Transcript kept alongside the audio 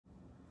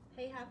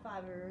Hey, high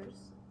fivers.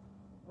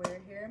 We're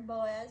here in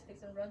Boaz,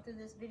 fixing to run through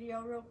this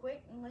video real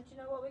quick and let you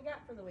know what we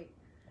got for the week.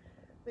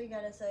 We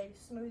got us a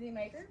smoothie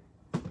maker.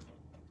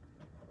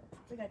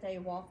 We got a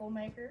waffle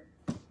maker.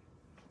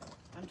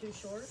 I'm too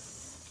short.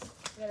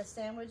 We got a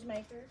sandwich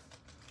maker.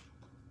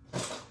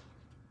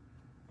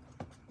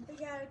 We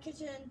got a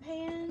kitchen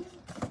pan.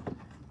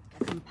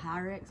 Got some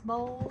Pyrex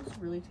bowls,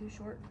 really too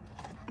short.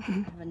 We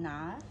have a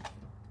knife.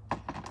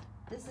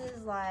 This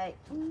is like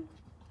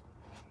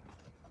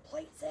a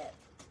plate set,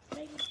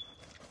 maybe.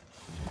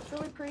 It's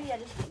really pretty. I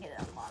just didn't get it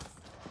out of the box.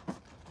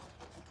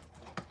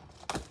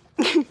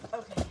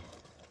 Okay.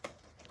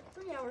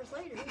 3 hours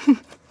later.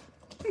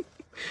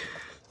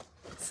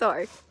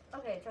 Sorry.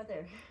 Okay, it's right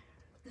there.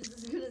 This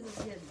is as good as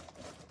it's getting.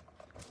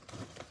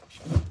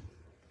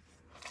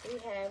 We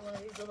have one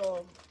of these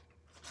little,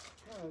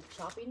 I don't know,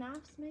 choppy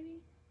knives,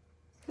 maybe?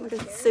 What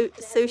is It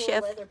has sous a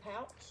chef? leather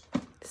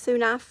pouch. Sous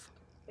knife.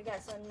 We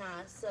got some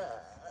nice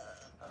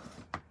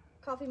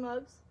coffee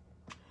mugs.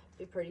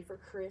 Be pretty for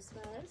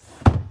Christmas.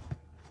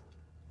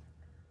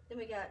 Then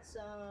we got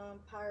some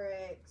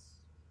Pyrex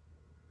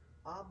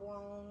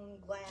oblong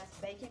glass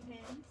baking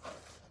pans.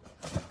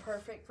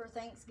 Perfect for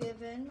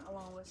Thanksgiving,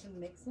 along with some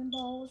mixing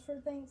bowls for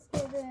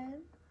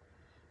Thanksgiving.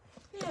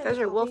 Yeah, Those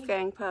are coffee.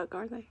 Wolfgang Puck,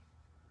 aren't they?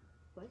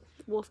 What?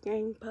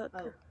 Wolfgang Puck.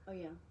 Oh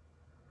yeah.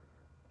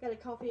 Got a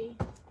coffee,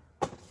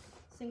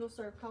 single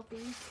serve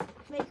coffee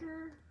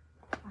maker,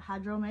 a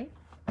hydromate,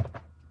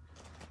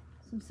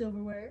 some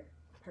silverware,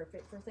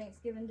 perfect for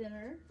Thanksgiving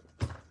dinner.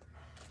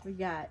 We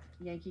got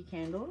Yankee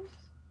candles,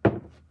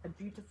 a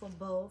beautiful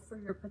bowl for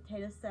your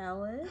potato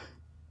salad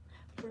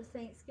for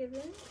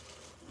Thanksgiving.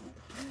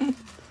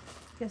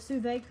 Got a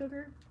sous vide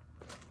cooker.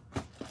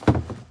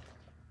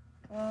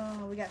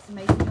 We got some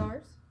mason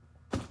jars.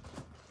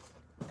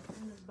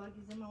 And this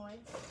buggy's in my way.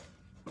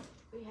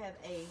 We have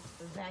a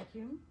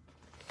vacuum.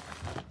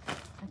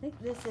 I think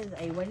this is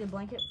a weighted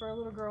blanket for a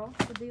little girl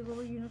with these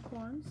little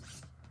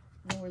unicorns.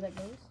 You know where that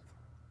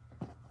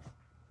goes?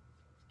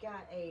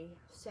 Got a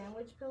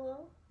sandwich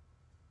pillow.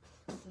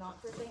 It's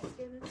not for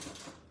Thanksgiving.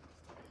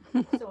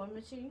 Sewing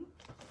machine.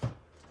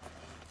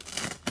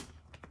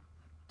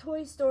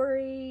 Toy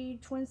Story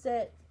twin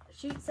set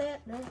sheet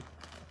set. No.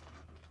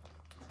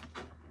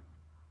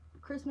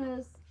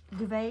 Christmas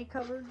duvet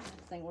cover.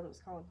 I think what it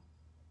was called.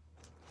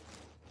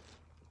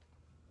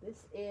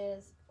 This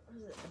is, what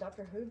is it, a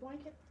Doctor Who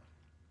blanket?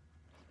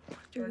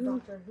 For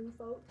Doctor Who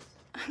folks.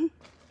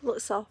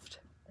 Looks soft.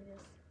 It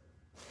is.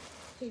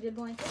 Heated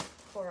blanket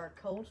for our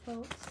cold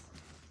folks.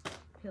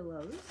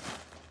 Pillows.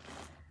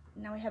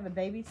 Now we have a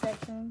baby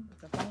section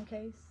with a phone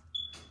case.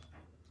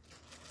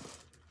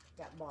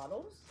 Got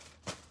bottles.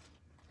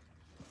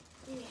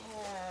 We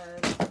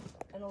have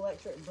an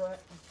electric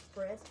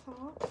breast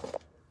pump.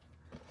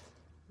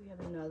 We have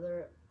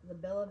another, the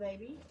Bella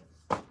Baby.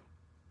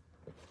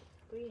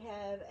 We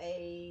have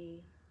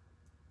a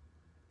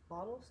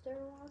bottle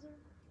sterilizer.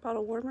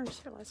 Bottle warmer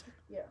sterilizer.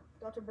 Yeah,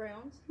 Dr.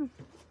 Brown's.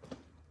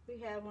 We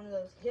have one of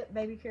those hip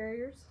baby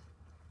carriers.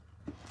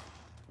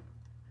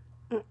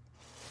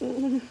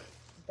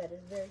 That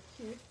is very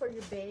cute for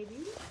your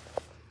baby.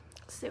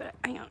 Let's see what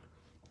hang on.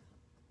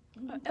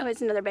 Oh,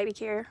 it's another baby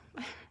carrier.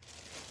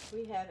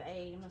 We have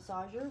a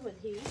massager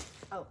with heat.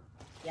 Oh,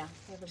 yeah,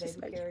 we have a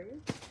baby carrier.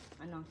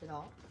 I knocked it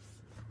off.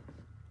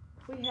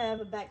 We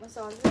have a back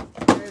massager.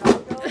 Where it all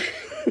goes.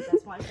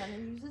 That's why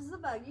Sonny uses the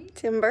buggy.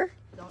 Timber.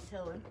 Don't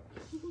tell him.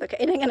 Okay,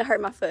 it ain't gonna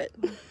hurt my foot.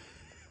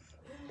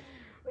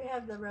 We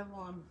have the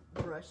Revlon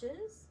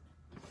brushes.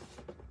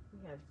 We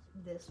have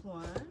this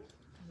one,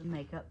 the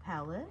makeup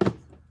palette.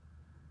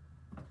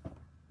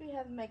 We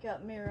have a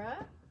makeup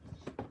mirror,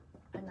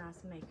 a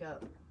nice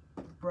makeup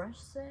brush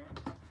set.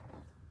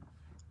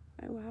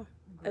 Oh wow.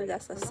 Great Oh,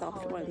 that's the for the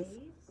soft ones.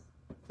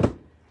 holidays.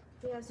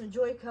 We have some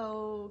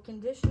Joyco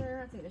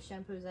conditioner. I think the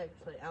shampoo is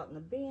actually out in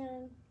the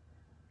bin.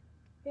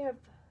 We have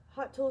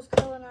Hot Tools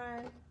curling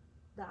iron,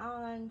 the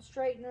iron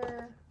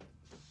straightener.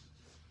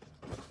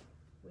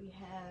 We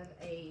have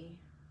a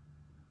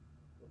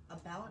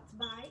balance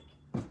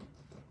bike.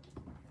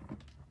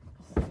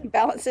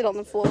 Balance it on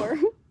the floor.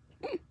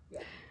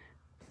 Yeah.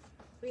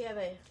 We have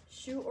a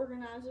shoe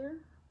organizer.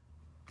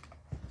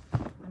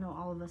 I know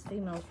all of us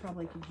females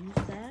probably could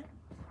use that.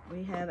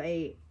 We have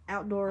a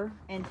outdoor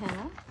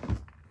antenna.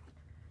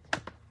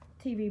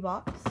 TV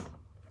box.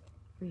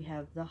 We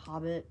have the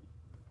Hobbit,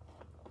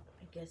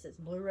 I guess it's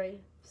Blu-ray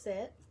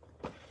set.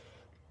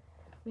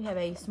 We have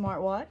a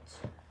smartwatch.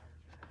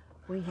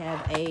 We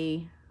have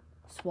a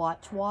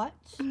Swatch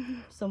watch.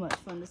 So much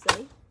fun to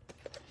say.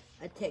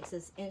 A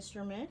Texas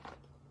Instrument.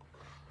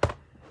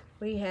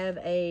 We have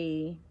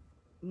a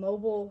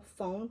mobile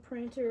phone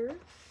printer.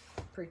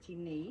 Pretty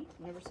neat.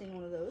 Never seen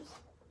one of those.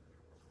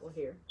 Well,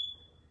 here.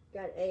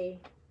 Got a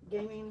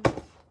gaming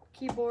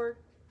keyboard,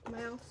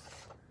 mouse.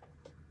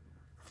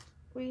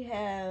 We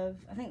have,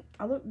 I think,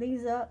 I looked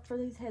these up for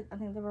these heads. I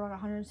think they were like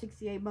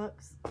 168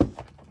 bucks.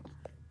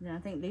 And I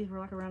think these were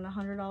like around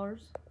 $100.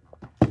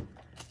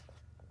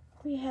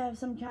 We have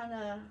some kind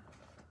of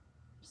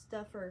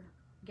stuff for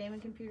gaming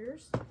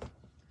computers.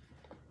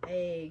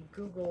 A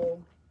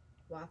Google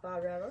Wi-Fi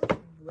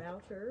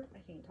router. I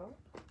can't talk.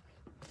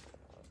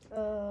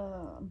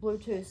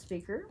 Bluetooth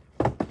speaker.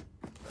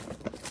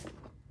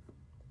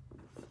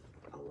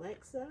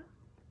 Alexa.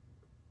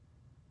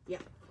 Yeah,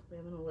 we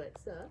have an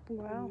Alexa.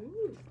 Wow.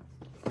 Ooh.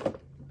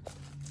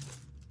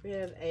 We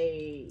have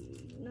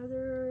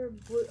another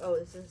oh,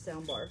 this is a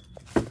sound bar.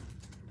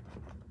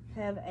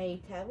 Have a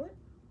tablet.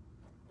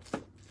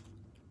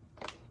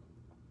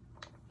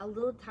 A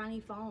little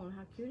tiny phone.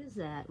 How cute is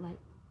that? Like,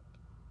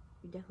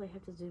 you definitely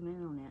have to zoom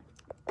in on it.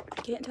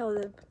 I can't tell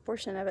the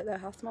proportion of it though,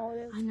 how small it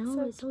is. I know,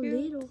 it's so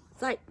little.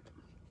 It's like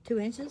 2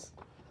 inches.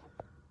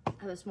 I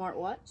have a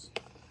smartwatch.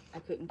 I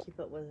couldn't keep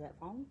up with that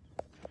phone.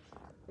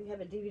 We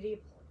have a DVD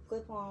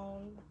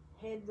clip-on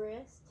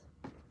headrest.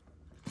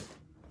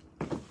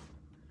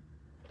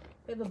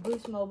 We have a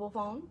Boost mobile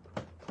phone.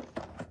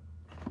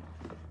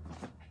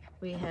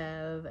 We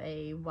have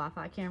a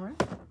Wi-Fi camera.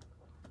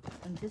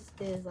 And this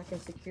is like a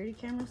security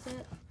camera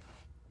set.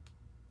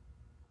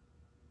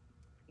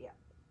 Yeah.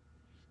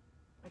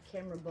 A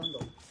camera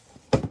bundle.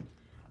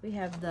 We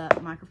have the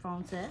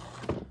microphone set.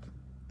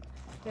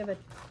 We have a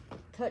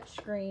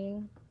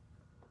touchscreen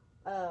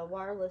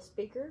wireless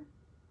speaker.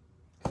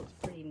 It's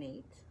pretty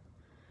neat.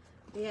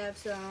 We have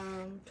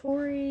some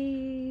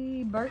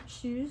Tory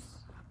Burch shoes.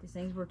 These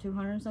things were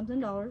 $200 and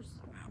something. Wow.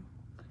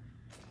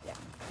 Yeah.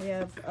 We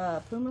have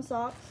Puma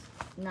socks,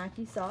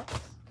 Nike socks,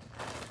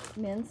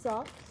 men's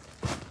socks,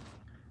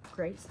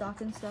 great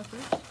stocking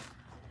stuffers.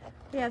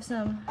 We have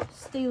some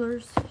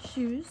Steelers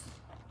shoes.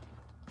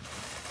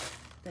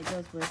 That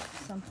goes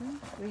with something.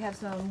 We have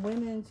some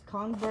women's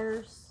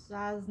Converse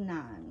size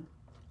 9.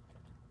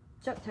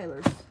 Chuck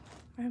Taylors.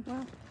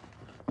 Wow.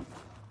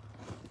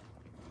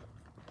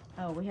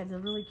 Oh, we have the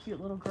really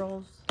cute little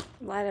girls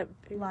Light up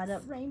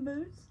rain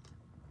boots.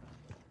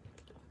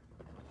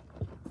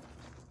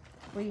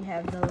 We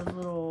have those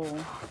little,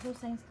 what are those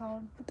things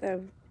called?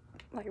 The,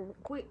 like,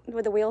 Quick.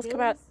 with the wheels come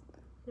out.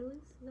 Hillies?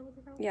 Is that what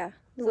they're called? Yeah.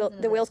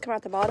 Something The wheels come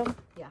out the bottom.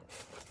 Yeah.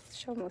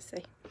 Show them, let's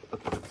see.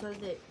 So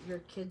that your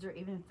kids are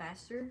even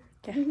faster.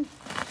 Okay.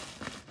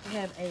 We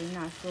have a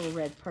nice little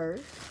red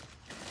purse.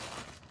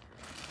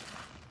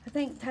 I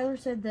think Taylor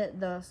said that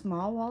the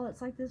small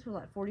wallets like this were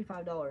like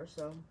 $45.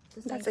 So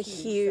this That's a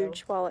thing's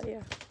huge wallet,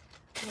 yeah.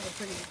 We have a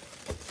pretty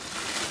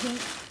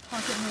pink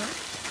pocket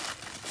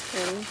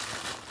Pretty.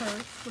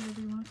 purse,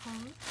 whatever you want to call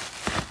it.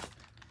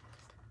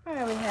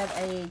 Alright, we have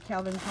a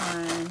Calvin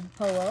Klein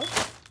polo.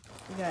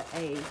 We got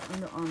a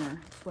Under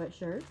Armour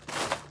sweatshirt.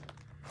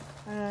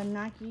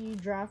 Nike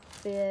dry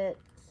fit.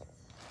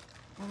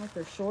 I don't know if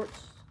they're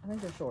shorts. I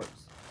think they're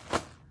shorts.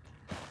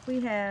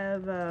 We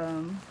have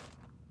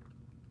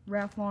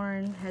Ralph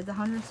Lauren has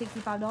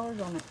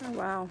 $165 on it. Oh,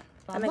 wow.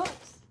 $5.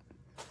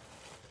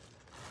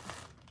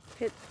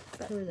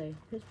 Who are they?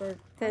 Pittsburgh.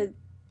 The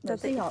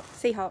Seahawks.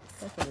 Seahawks.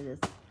 That's what it is.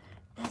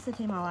 That's the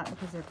team I like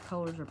because their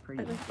colors are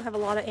pretty. We have a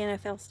lot of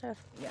NFL stuff.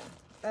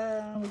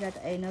 Yeah. We got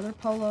another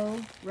polo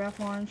Ralph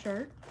Lauren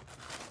shirt.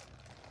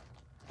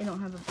 They don't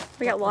have a.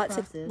 We got lots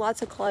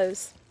of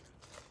clothes.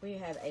 We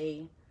have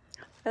a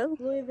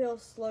Louisville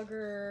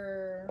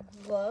Slugger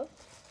glove.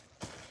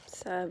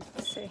 So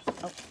let's see.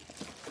 Oh.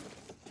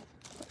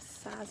 What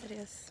size it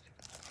is?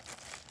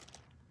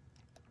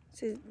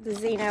 See the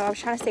Zeno. I was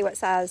trying to see what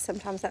size.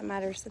 Sometimes that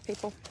matters to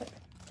people, but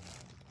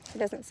it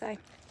doesn't say.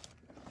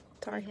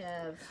 Sorry. We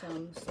have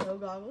some snow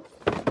goggles.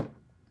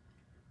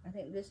 I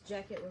think this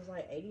jacket was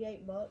like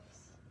 $88.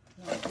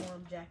 Nice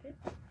warm jacket.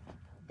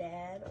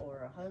 Dad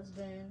or a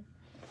husband.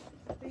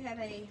 We have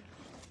a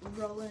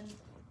rolling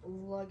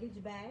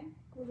luggage bag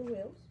with the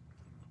wheels.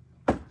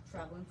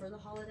 Traveling for the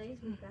holidays,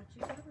 we've got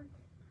you covered.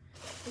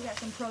 We got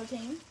some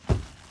protein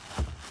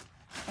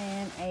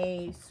and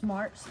a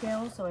smart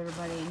scale so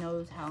everybody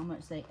knows how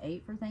much they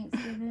ate for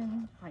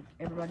Thanksgiving. Like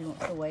everybody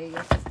wants to weigh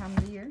at this time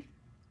of the year.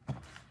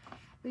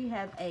 We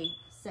have a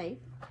safe,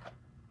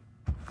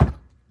 a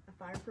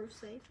fireproof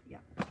safe.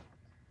 Yeah.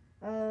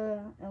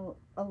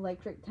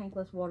 Electric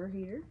tankless water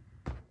heater.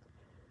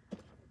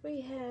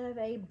 We have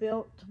a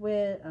built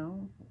with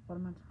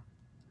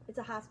it's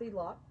a high-speed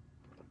lock.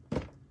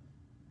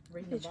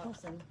 Reading the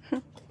box and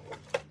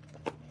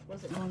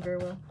wasn't going very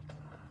well.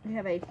 We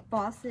have a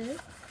faucet,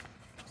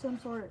 some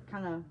sort of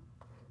kind of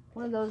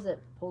one of those that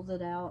pulls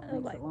it out,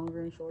 makes it longer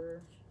and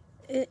shorter.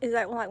 Is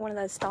that like one of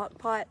those stock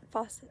pot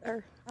faucet,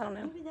 or I don't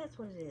know? Maybe that's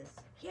what it is.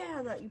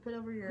 Yeah, that you put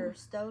over your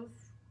stove.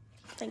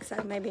 I think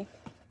so, maybe.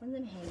 One of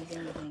them handy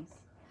dandy things.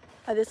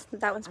 Oh,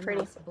 that one's pretty.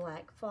 Nice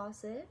black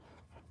faucet.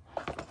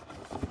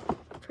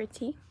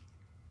 Pretty.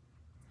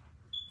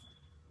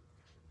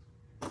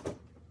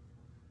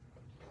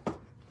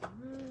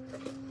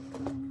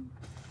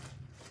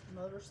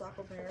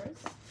 Motorcycle mirrors.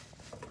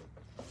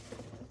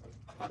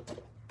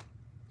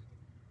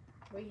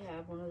 We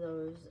have one of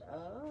those,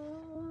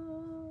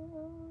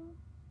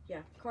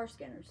 yeah, car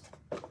scanners.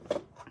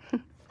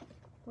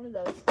 One of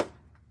those.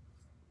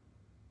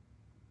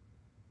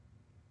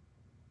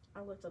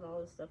 I looked at all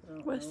this stuff and I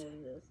don't know what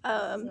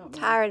it is.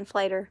 Tire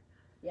inflator.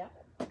 Yeah.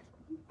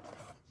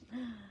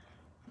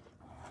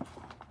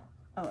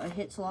 Oh, a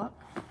hitch lock.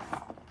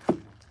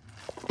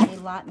 A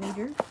light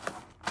meter,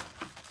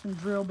 some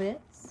drill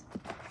bits,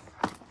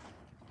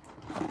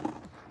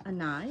 a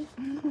knife.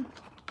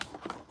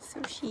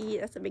 Sushi,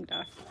 that's a big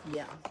knife.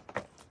 Yeah.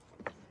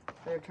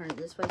 Better turn it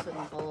this way so it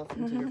don't fall off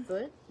into your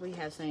foot. We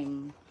have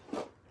some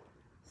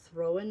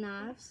throwing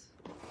knives.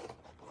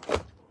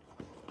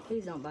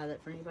 Please don't buy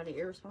that for anybody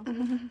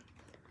irresponsible.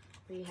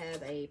 We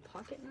have a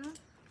pocket knife.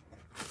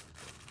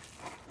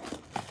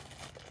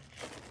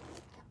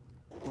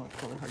 Well, it's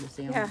probably hard to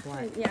see on the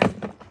black. Yeah.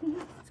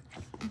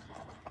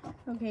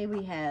 Okay,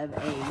 we have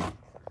a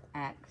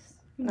axe.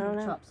 You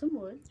can chop some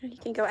wood. You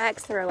can go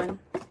axe throwing.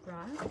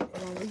 Right,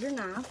 along with your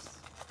knives.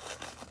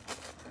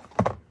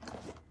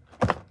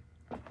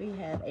 We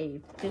have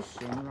a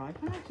fishing rod.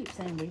 Why do I keep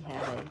saying we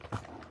have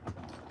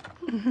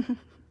a?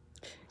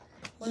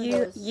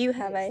 You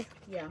have a.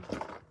 Yeah.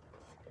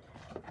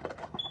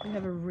 We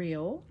have a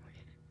reel.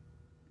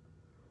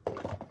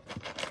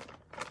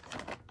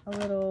 A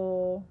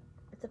little.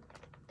 It's a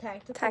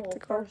tactical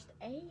first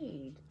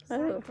aid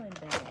cycling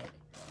bag.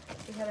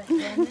 We have a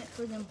helmet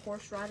for them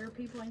horse rider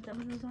people. Ain't that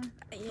what those are?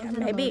 Yeah,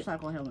 maybe.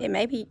 It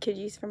maybe could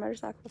use for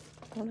motorcycles.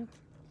 I don't know.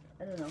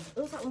 I don't know. It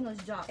looks like one of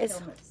those jock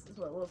helmets. Is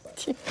what it looks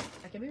like.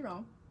 I could be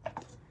wrong.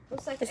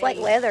 Looks like it's like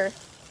leather.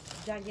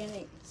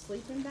 Gigantic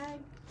sleeping bag.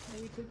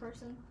 Maybe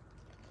 2-person.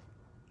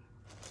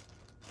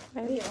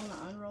 Maybe. I want to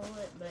unroll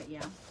it, but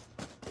yeah.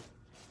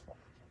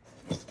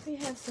 We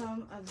have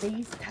some of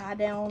these tie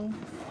down.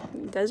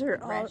 Those are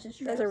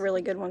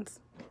really good ones.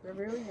 They're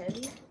really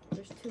heavy.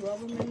 There's 2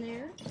 of them in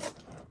there.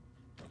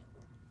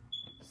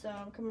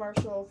 Some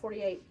commercial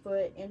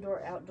 48-foot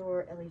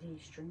indoor-outdoor LED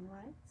string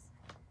lights.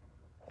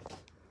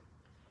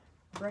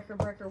 Breaker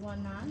 19.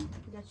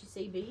 You got your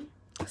CB.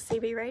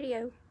 CB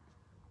radio.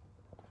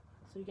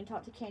 So you can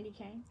talk to Candy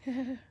Cane.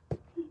 Kind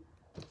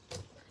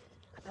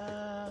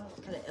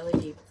of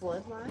LED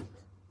floodlight.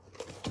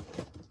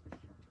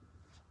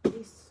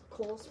 These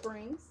coil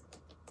springs.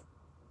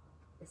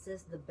 It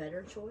says the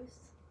better choice.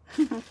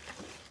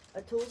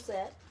 A tool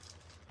set.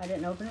 I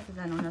didn't open it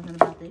because I know nothing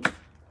about these.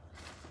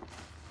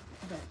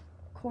 The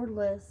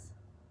cordless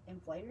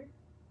inflator.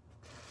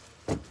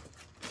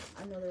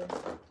 Another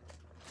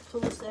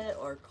tool set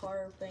or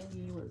car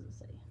thingy. What does it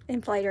say?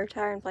 Inflator,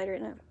 tire inflator,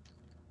 no. I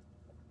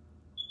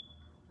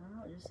don't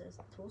know. It just says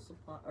tool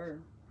supply or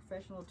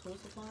professional tool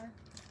supplier.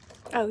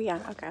 Oh yeah.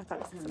 Okay, I thought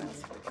it was something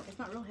else. It's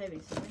not real heavy,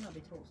 so it may not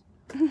be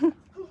tools.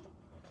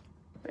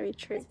 Very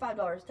true. It's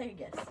 $5. Take a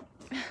guess.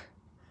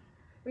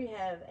 We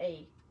have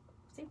a.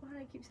 See why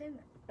I keep saying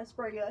that? A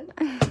spray gun.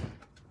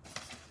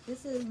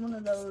 This is one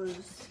of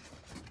those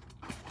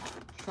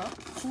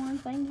truck horn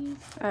thingies.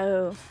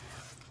 Oh.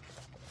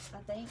 I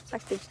think.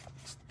 Like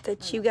the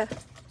Chuga.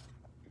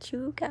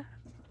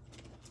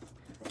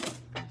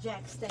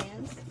 Jack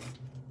stands.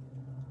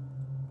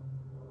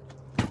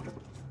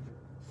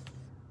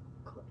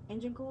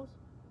 Engine coils?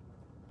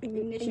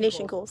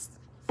 Ignition coils.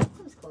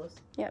 That was close.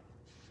 Yep.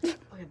 We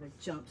have a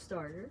jump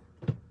starter.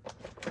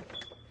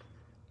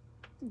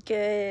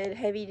 Good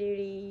heavy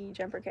duty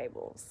jumper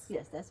cables.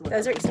 Yes, that's what.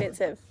 Those are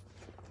expensive.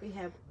 We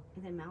have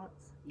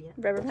mallets. Yeah.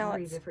 Rubber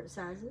mallets. 3 different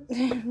sizes.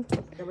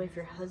 That way, if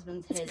your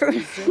husband's head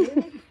is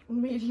big,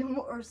 medium,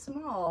 or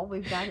small,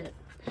 we've got it.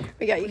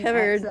 We got you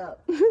covered.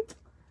 Up.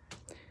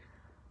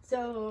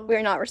 So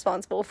we're not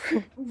responsible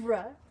for.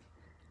 Right.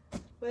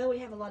 Well, we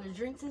have a lot of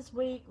drinks this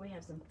week. We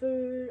have some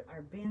food.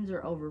 Our bins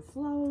are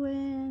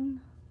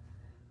overflowing.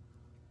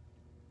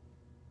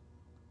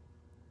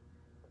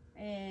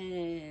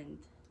 And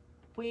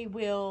we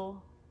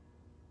will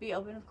be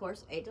open, of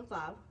course, 8 till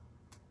 5.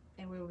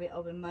 And we will be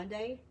open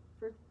Monday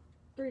for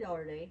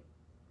 $3 day,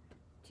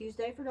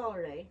 Tuesday for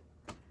 $1 day,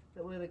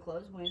 but we'll be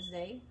closed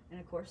Wednesday, and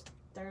of course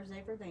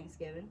Thursday for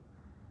Thanksgiving.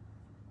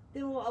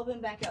 Then we'll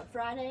open back up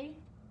Friday,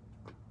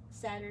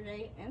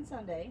 Saturday, and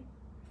Sunday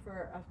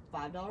for a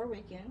 $5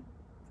 weekend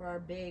for our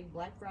big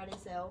Black Friday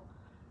sale.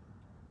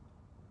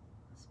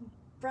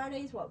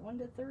 Friday's what, 1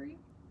 to 3?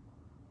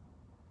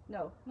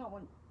 No, not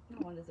 1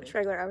 to 3. It's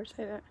regular hours,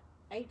 say that.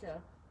 8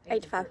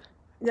 to 5.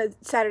 No,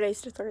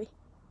 Saturdays to 3.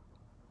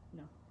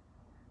 No.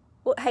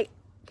 Well, hey,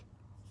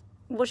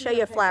 we'll show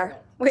you a flyer.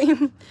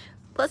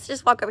 Let's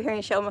just walk over here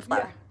and show them a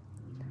flyer.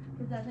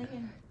 Yeah.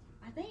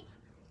 I think.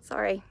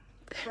 Sorry.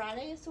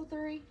 Friday is till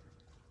 3.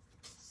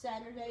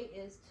 Saturday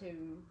is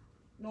to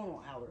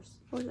normal hours.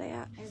 Where's they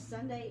at? And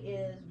Sunday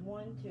is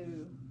 1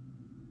 to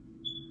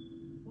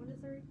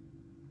 3.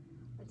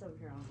 It's over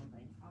here on the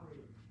thing. I'll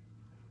read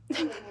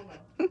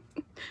it.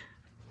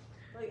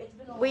 Look, it's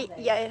been a long day.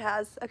 Yeah, it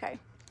has. Okay.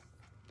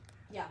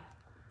 Yeah.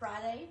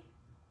 Friday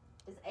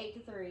is 8 to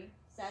 3.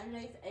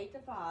 Saturday is 8 to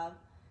 5.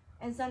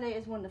 And Sunday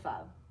is 1 to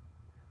 5.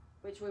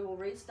 Which we will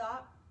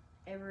restock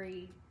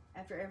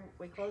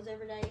we close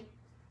every day.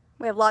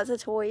 We have lots of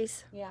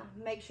toys. Yeah.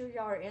 Make sure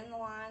y'all are in the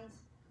lines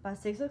by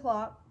 6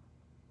 o'clock.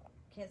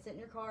 Can't sit in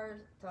your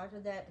cars. Talk to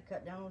that to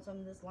cut down on some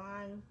of this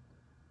line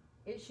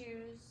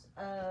issues.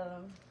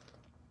 I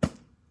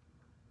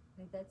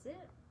think that's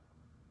it.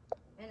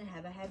 And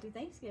have a happy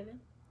Thanksgiving.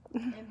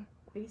 And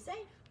be safe.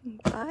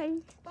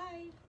 Bye. Bye.